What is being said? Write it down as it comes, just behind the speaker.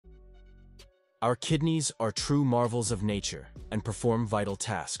Our kidneys are true marvels of nature and perform vital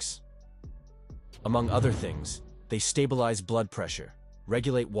tasks. Among other things, they stabilize blood pressure,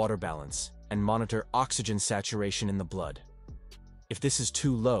 regulate water balance, and monitor oxygen saturation in the blood. If this is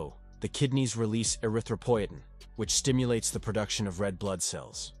too low, the kidneys release erythropoietin, which stimulates the production of red blood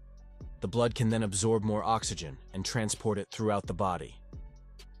cells. The blood can then absorb more oxygen and transport it throughout the body.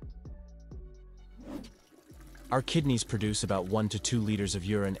 Our kidneys produce about 1 to 2 liters of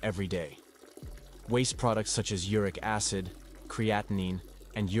urine every day. Waste products such as uric acid, creatinine,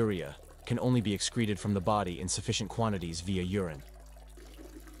 and urea can only be excreted from the body in sufficient quantities via urine.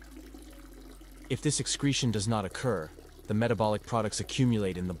 If this excretion does not occur, the metabolic products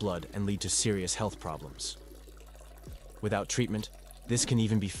accumulate in the blood and lead to serious health problems. Without treatment, this can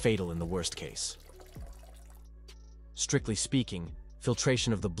even be fatal in the worst case. Strictly speaking,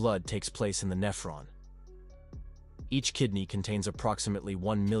 filtration of the blood takes place in the nephron. Each kidney contains approximately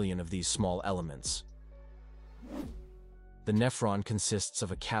 1 million of these small elements. The nephron consists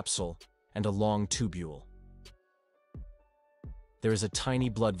of a capsule and a long tubule. There is a tiny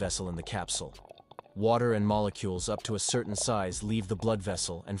blood vessel in the capsule. Water and molecules up to a certain size leave the blood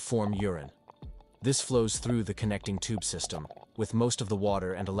vessel and form urine. This flows through the connecting tube system, with most of the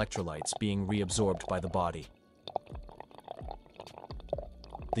water and electrolytes being reabsorbed by the body.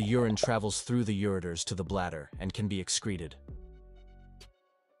 The urine travels through the ureters to the bladder and can be excreted.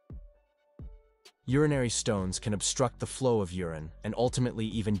 Urinary stones can obstruct the flow of urine and ultimately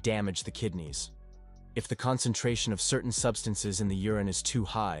even damage the kidneys. If the concentration of certain substances in the urine is too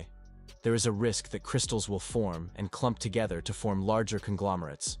high, there is a risk that crystals will form and clump together to form larger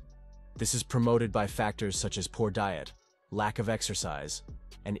conglomerates. This is promoted by factors such as poor diet, lack of exercise,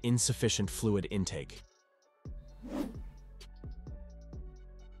 and insufficient fluid intake.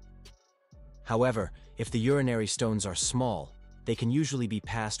 However, if the urinary stones are small, they can usually be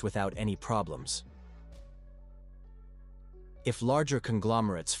passed without any problems. If larger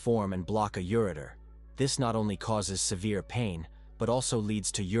conglomerates form and block a ureter, this not only causes severe pain, but also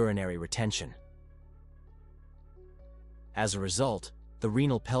leads to urinary retention. As a result, the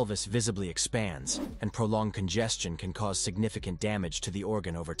renal pelvis visibly expands, and prolonged congestion can cause significant damage to the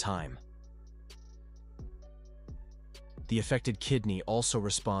organ over time. The affected kidney also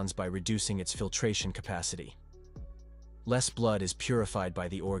responds by reducing its filtration capacity. Less blood is purified by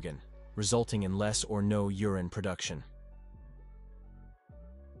the organ, resulting in less or no urine production.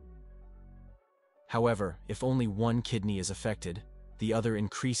 However, if only one kidney is affected, the other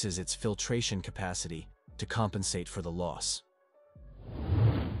increases its filtration capacity to compensate for the loss.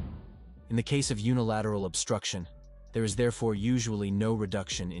 In the case of unilateral obstruction, there is therefore usually no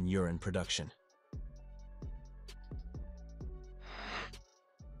reduction in urine production.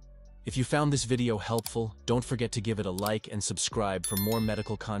 If you found this video helpful, don't forget to give it a like and subscribe for more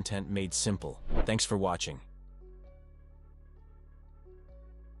medical content made simple. Thanks for watching.